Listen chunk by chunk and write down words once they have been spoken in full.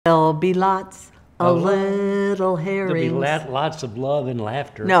There'll be lots of little herrings. There'll be lots of love and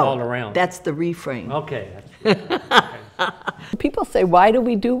laughter all around. No, that's the refrain. Okay. People say, why do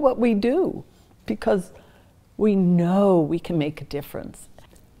we do what we do? Because we know we can make a difference.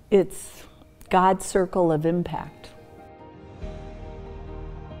 It's God's circle of impact.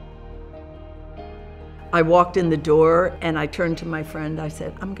 I walked in the door and I turned to my friend. I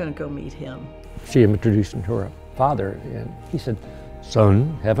said, I'm going to go meet him. She introduced him to her father, and he said,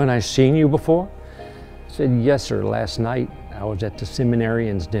 "Son, haven't I seen you before?" I said, "Yes, sir. Last night I was at the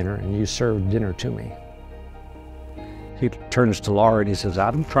seminarians' dinner and you served dinner to me." He turns to Laura and he says,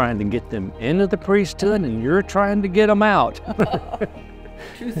 "I'm trying to get them into the priesthood and you're trying to get them out."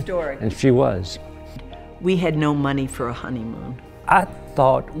 True story. And she was. We had no money for a honeymoon. I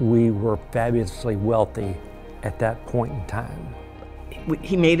thought we were fabulously wealthy at that point in time.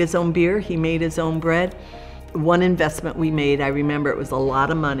 He made his own beer, he made his own bread. One investment we made, I remember it was a lot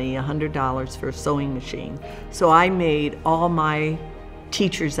of money, $100 for a sewing machine. So I made all my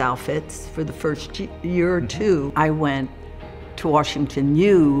teacher's outfits for the first year or two. I went to Washington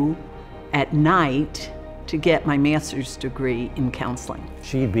U at night to get my master's degree in counseling.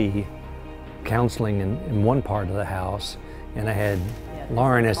 She'd be counseling in one part of the house, and I had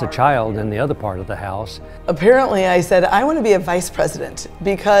Lauren as a child in the other part of the house. Apparently I said, I want to be a vice president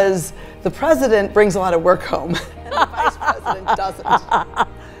because the president brings a lot of work home and the vice president doesn't.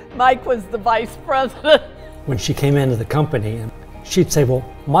 Mike was the vice president. When she came into the company, she'd say, "Well,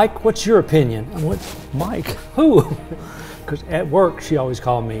 Mike, what's your opinion?" I went, "Mike, who?" Because at work, she always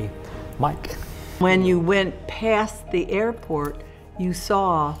called me Mike. When you went past the airport, you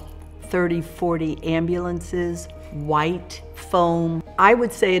saw 30, 40 ambulances, white foam. I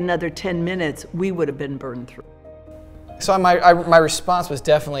would say another 10 minutes, we would have been burned through. So my response was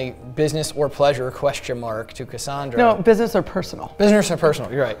definitely business or pleasure, question mark, to Cassandra. No, business or personal. Business or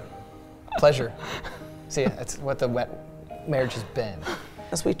personal, you're right. Pleasure. See, that's what the marriage has been.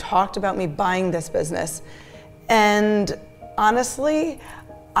 As we talked about me buying this business, and honestly,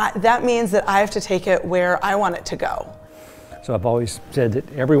 that means that I have to take it where I want it to go. So I've always said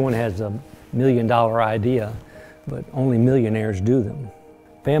that everyone has a $1 million idea, but only millionaires do them.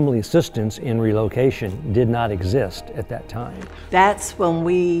 Family assistance in relocation did not exist at that time. That's when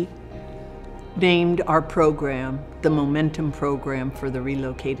we named our program the Momentum Program for the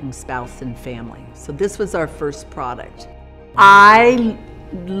Relocating Spouse and Family. So this was our first product. I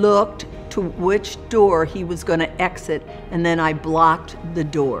looked to which door he was going to exit, and then I blocked the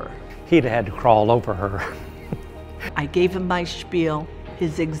door. He'd had to crawl over her. I gave him my spiel.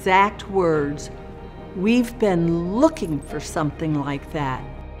 His exact words, "We've been looking for something like that."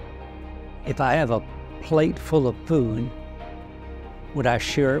 If I have a plate full of food, would I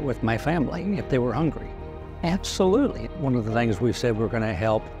share it with my family if they were hungry? Absolutely. One of the things we've said, we're going to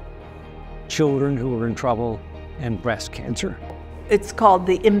help children who are in trouble and breast cancer. It's called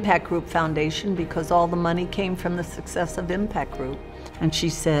the Impact Group Foundation because all the money came from the success of Impact Group. And she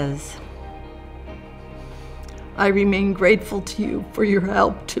says, "I remain grateful to you for your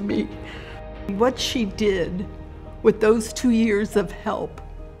help to me." What she did with those 2 years of help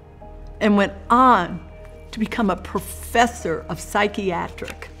and went on to become a professor of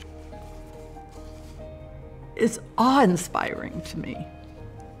psychiatric is awe-inspiring to me.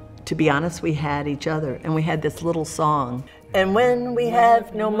 To be honest, we had each other, and we had this little song. And when we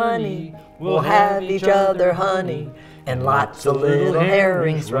have no money, we'll have each other, honey, and lots of little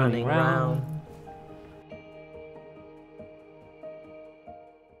herrings running round.